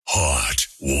Hot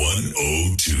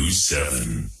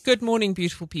 1027. Good morning,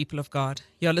 beautiful people of God.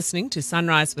 You're listening to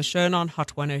Sunrise with Shona on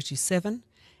Hot 1027.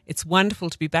 It's wonderful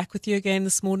to be back with you again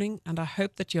this morning, and I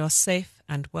hope that you are safe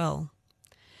and well.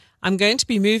 I'm going to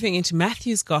be moving into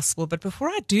Matthew's Gospel, but before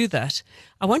I do that,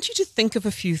 I want you to think of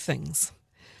a few things.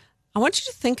 I want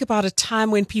you to think about a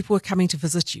time when people were coming to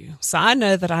visit you. So I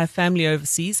know that I have family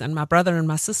overseas, and my brother and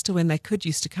my sister, when they could,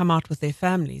 used to come out with their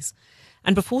families.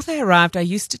 And before they arrived, I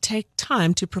used to take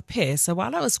time to prepare. So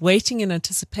while I was waiting in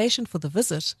anticipation for the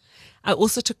visit, I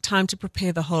also took time to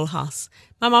prepare the whole house.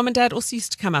 My mom and dad also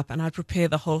used to come up and I'd prepare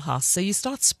the whole house. So you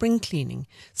start spring cleaning,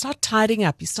 start tidying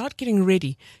up, you start getting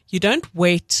ready. You don't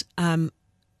wait and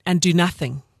do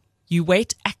nothing. You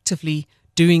wait actively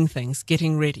doing things,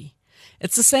 getting ready.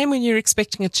 It's the same when you're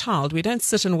expecting a child. We don't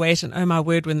sit and wait and, oh my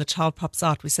word, when the child pops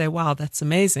out, we say, wow, that's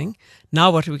amazing. Now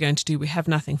what are we going to do? We have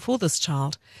nothing for this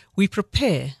child. We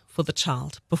prepare for the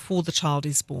child before the child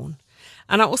is born.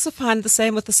 And I also find the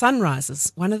same with the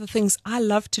sunrises. One of the things I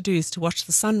love to do is to watch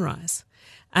the sunrise.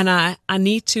 And I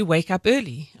need to wake up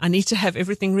early. I need to have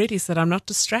everything ready so that I'm not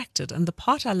distracted. And the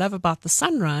part I love about the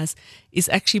sunrise is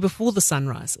actually before the sun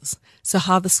rises. So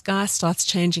how the sky starts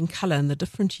changing color and the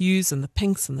different hues and the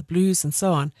pinks and the blues and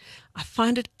so on. I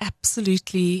find it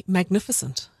absolutely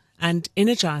magnificent and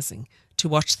energizing to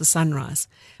watch the sunrise.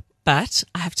 But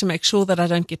I have to make sure that I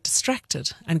don't get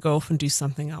distracted and go off and do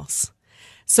something else.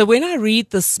 So when I read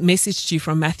this message to you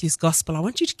from Matthew's Gospel, I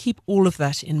want you to keep all of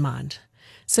that in mind.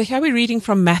 So here we're reading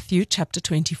from Matthew chapter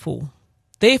 24.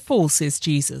 Therefore, says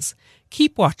Jesus,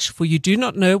 keep watch, for you do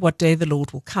not know what day the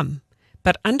Lord will come.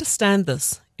 But understand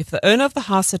this, if the owner of the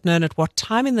house had known at what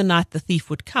time in the night the thief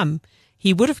would come,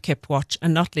 he would have kept watch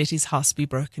and not let his house be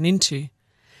broken into.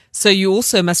 So you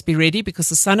also must be ready, because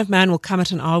the Son of Man will come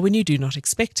at an hour when you do not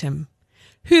expect him.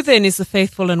 Who then is the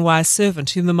faithful and wise servant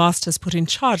whom the master has put in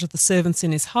charge of the servants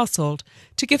in his household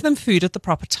to give them food at the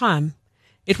proper time?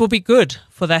 It will be good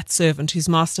for that servant whose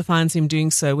master finds him doing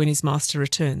so when his master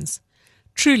returns.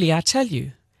 Truly, I tell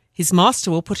you, his master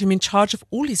will put him in charge of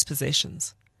all his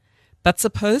possessions. But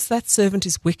suppose that servant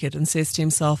is wicked and says to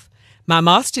himself, my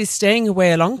master is staying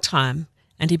away a long time,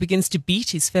 and he begins to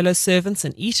beat his fellow servants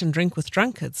and eat and drink with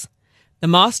drunkards. The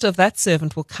master of that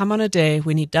servant will come on a day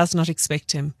when he does not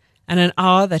expect him, and an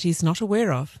hour that he is not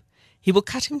aware of. He will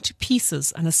cut him to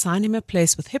pieces and assign him a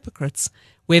place with hypocrites,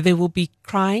 where there will be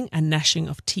crying and gnashing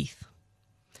of teeth.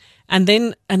 And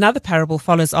then another parable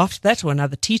follows after that, or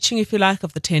another teaching, if you like,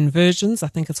 of the 10 virgins. I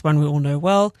think it's one we all know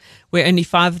well, where only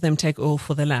 5 of them take oil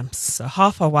for their lamps. So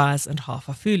half are wise and half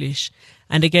are foolish.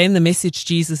 And again, the message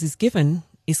Jesus is given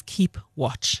is keep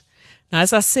watch. Now,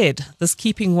 as I said, this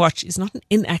keeping watch is not an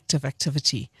inactive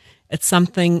activity. It's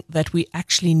something that we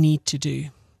actually need to do.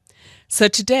 So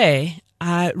today,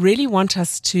 I really want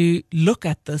us to look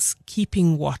at this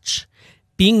keeping watch.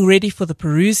 Being ready for the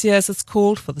parousia, as it's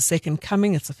called, for the second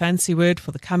coming. It's a fancy word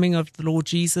for the coming of the Lord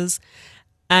Jesus.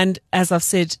 And as I've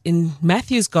said in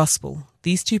Matthew's Gospel,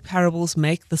 these 2 parables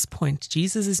make this point.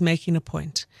 Jesus is making a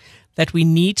point that we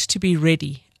need to be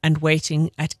ready and waiting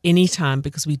at any time,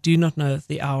 because we do not know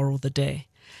the hour or the day.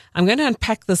 I'm going to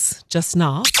unpack this just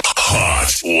now.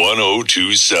 Hot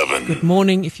 1027. Good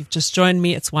morning. If you've just joined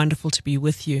me, it's wonderful to be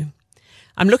with you.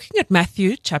 I'm looking at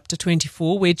Matthew chapter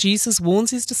 24, where Jesus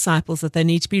warns his disciples that they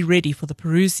need to be ready for the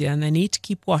parousia and they need to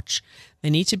keep watch. They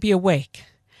need to be awake,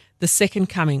 the second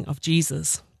coming of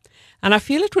Jesus. And I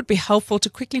feel it would be helpful to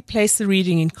quickly place the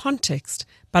reading in context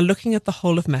by looking at the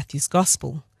whole of Matthew's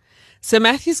Gospel. So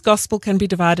Matthew's Gospel can be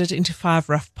divided into 5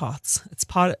 rough parts.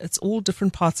 It's all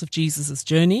different parts of Jesus'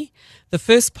 journey. The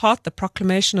first part, the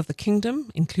proclamation of the kingdom,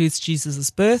 includes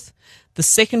Jesus' birth. The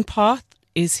second part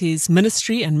is his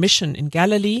ministry and mission in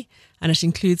Galilee, and it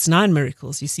includes 9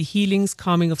 miracles. You see healings,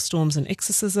 calming of storms, and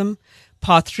exorcism.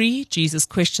 Part 3, Jesus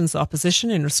questions the opposition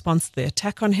in response to the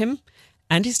attack on him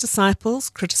and his disciples,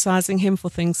 criticizing him for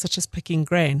things such as picking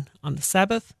grain on the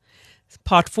Sabbath.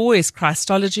 Part 4 is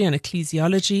Christology and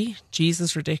ecclesiology.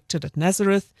 Jesus rejected at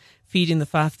Nazareth, feeding the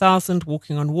 5,000,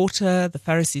 walking on water, the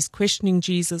Pharisees questioning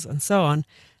Jesus, and so on.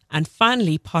 And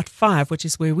finally, part 5, which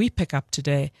is where we pick up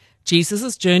today,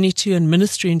 Jesus' journey to and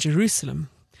ministry in Jerusalem.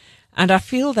 And I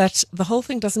feel that the whole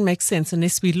thing doesn't make sense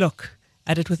unless we look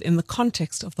at it within the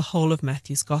context of the whole of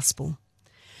Matthew's Gospel.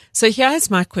 So here is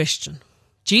my question.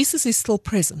 Jesus is still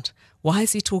present. Why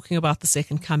is he talking about the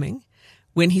second coming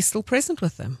when he's still present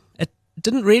with them? It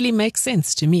didn't really make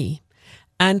sense to me.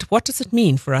 And what does it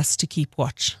mean for us to keep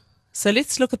watch? So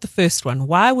let's look at the first one.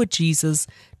 Why would Jesus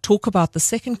talk about the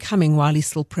second coming while he's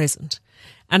still present?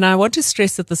 And I want to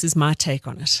stress that this is my take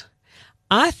on it.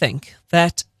 I think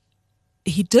that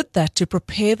he did that to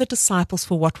prepare the disciples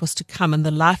for what was to come and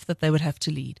the life that they would have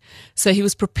to lead. So he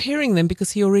was preparing them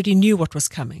because he already knew what was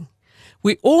coming.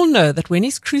 We all know that when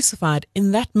he's crucified,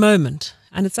 in that moment,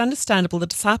 and it's understandable, the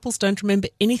disciples don't remember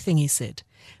anything he said.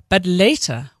 But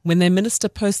later, when they minister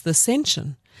post the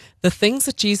ascension, the things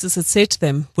that Jesus had said to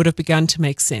them would have begun to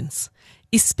make sense,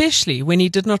 especially when he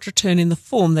did not return in the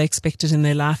form they expected in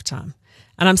their lifetime.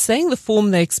 And I'm saying the form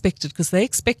they expected because they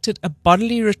expected a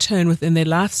bodily return within their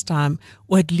lifetime,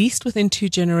 or at least within 2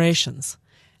 generations.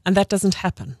 And that doesn't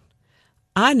happen.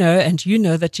 I know, and you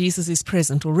know, that Jesus is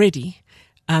present already,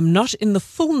 not in the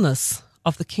fullness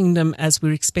of the kingdom as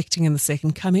we're expecting in the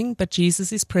second coming, but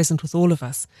Jesus is present with all of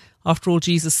us. After all,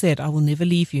 Jesus said, I will never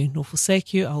leave you nor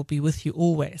forsake you, I will be with you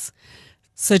always.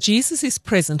 So Jesus is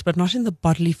present, but not in the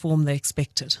bodily form they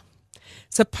expected.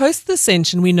 So post the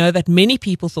ascension, we know that many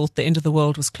people thought the end of the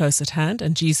world was close at hand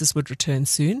and Jesus would return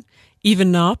soon.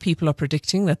 Even now, people are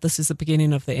predicting that this is the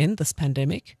beginning of the end, this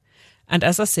pandemic. And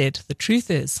as I said, the truth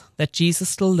is that Jesus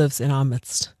still lives in our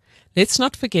midst. Let's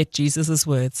not forget Jesus'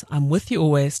 words, I'm with you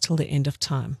always till the end of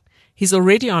time. He's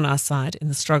already on our side in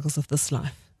the struggles of this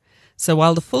life. So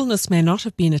while the fullness may not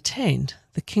have been attained,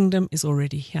 the kingdom is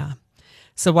already here.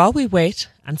 So while we wait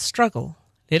and struggle,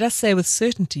 let us say with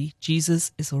certainty,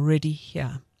 Jesus is already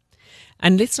here.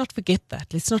 And let's not forget that.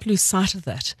 Let's not lose sight of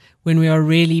that when we are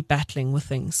really battling with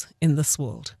things in this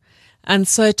world. And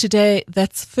so today,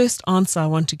 that's the first answer I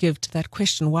want to give to that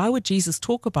question. Why would Jesus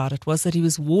talk about it? Was that he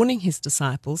was warning his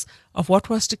disciples of what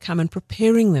was to come and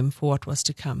preparing them for what was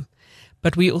to come.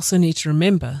 But we also need to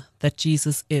remember that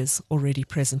Jesus is already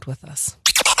present with us.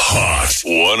 Hot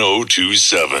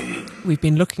 1027. We've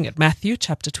been looking at Matthew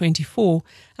chapter 24,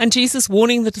 and Jesus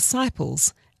warning the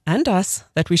disciples and us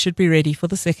that we should be ready for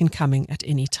the second coming at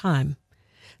any time.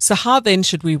 So how then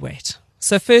should we wait?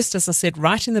 So first, as I said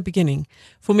right in the beginning,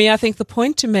 for me, I think the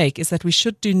point to make is that we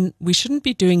shouldn't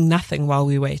be doing nothing while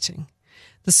we're waiting.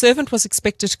 The servant was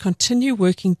expected to continue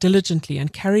working diligently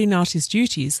and carrying out his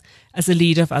duties as a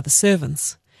leader of other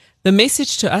servants. The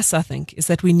message to us, I think, is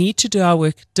that we need to do our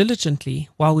work diligently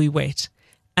while we wait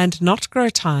and not grow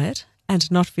tired and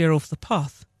not veer off the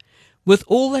path. With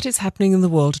all that is happening in the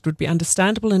world, it would be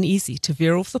understandable and easy to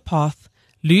veer off the path,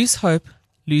 lose hope,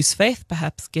 lose faith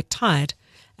perhaps, get tired,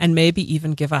 and maybe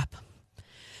even give up.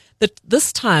 That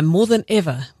this time, more than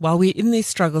ever, while we're in these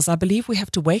struggles, I believe we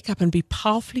have to wake up and be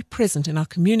powerfully present in our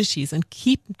communities and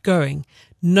keep going,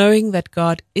 knowing that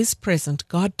God is present.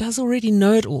 God does already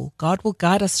know it all. God will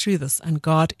guide us through this, and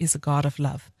God is a God of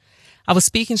love. I was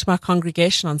speaking to my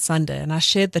congregation on Sunday, and I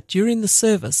shared that during the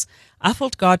service, I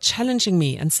felt God challenging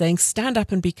me and saying, stand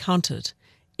up and be counted.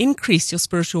 Increase your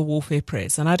spiritual warfare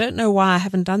prayers. And I don't know why I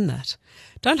haven't done that.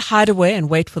 Don't hide away and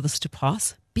wait for this to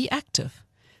pass. Be active.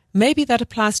 Maybe that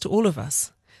applies to all of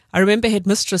us. I remember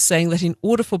Headmistress saying that in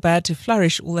order for bad to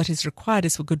flourish, all that is required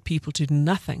is for good people to do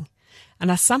nothing.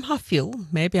 And I somehow feel,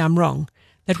 maybe I'm wrong,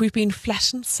 that we've been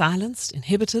flattened, silenced,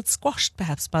 inhibited, squashed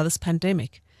perhaps by this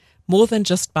pandemic, more than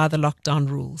just by the lockdown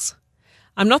rules.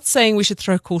 I'm not saying we should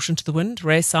throw caution to the wind,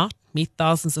 race out, meet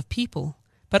thousands of people,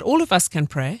 but all of us can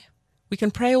pray. We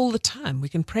can pray all the time. We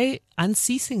can pray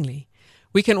unceasingly.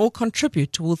 We can all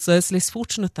contribute towards those less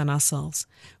fortunate than ourselves.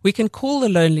 We can call the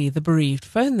lonely, the bereaved,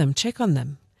 phone them, check on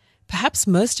them. Perhaps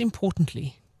most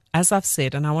importantly, as I've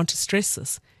said, and I want to stress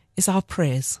this, is our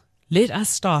prayers. Let us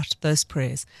start those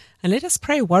prayers, and let us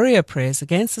pray warrior prayers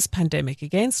against this pandemic,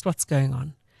 against what's going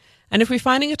on. And if we're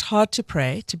finding it hard to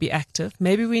pray, to be active,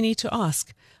 maybe we need to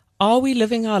ask, are we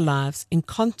living our lives in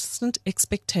constant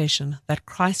expectation that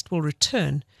Christ will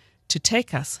return to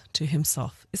take us to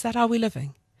himself? Is that how we're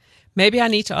living? Maybe I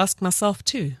need to ask myself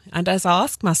too. And as I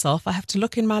ask myself, I have to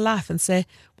look in my life and say,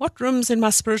 what rooms in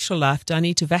my spiritual life do I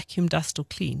need to vacuum, dust, or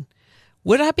clean?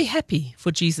 Would I be happy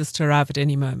for Jesus to arrive at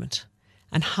any moment?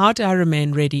 And how do I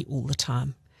remain ready all the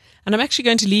time? And I'm actually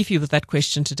going to leave you with that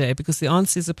question today because the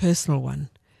answer is a personal one.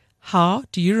 How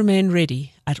do you remain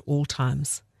ready at all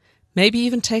times? Maybe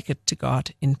even take it to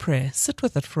God in prayer. Sit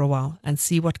with it for a while and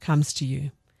see what comes to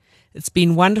you. It's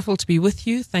been wonderful to be with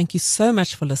you. Thank you so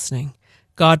much for listening.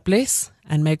 God bless,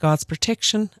 and may God's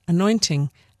protection,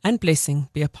 anointing, and blessing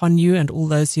be upon you and all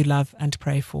those you love and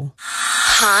pray for.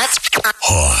 Hot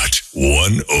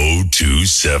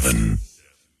 1027.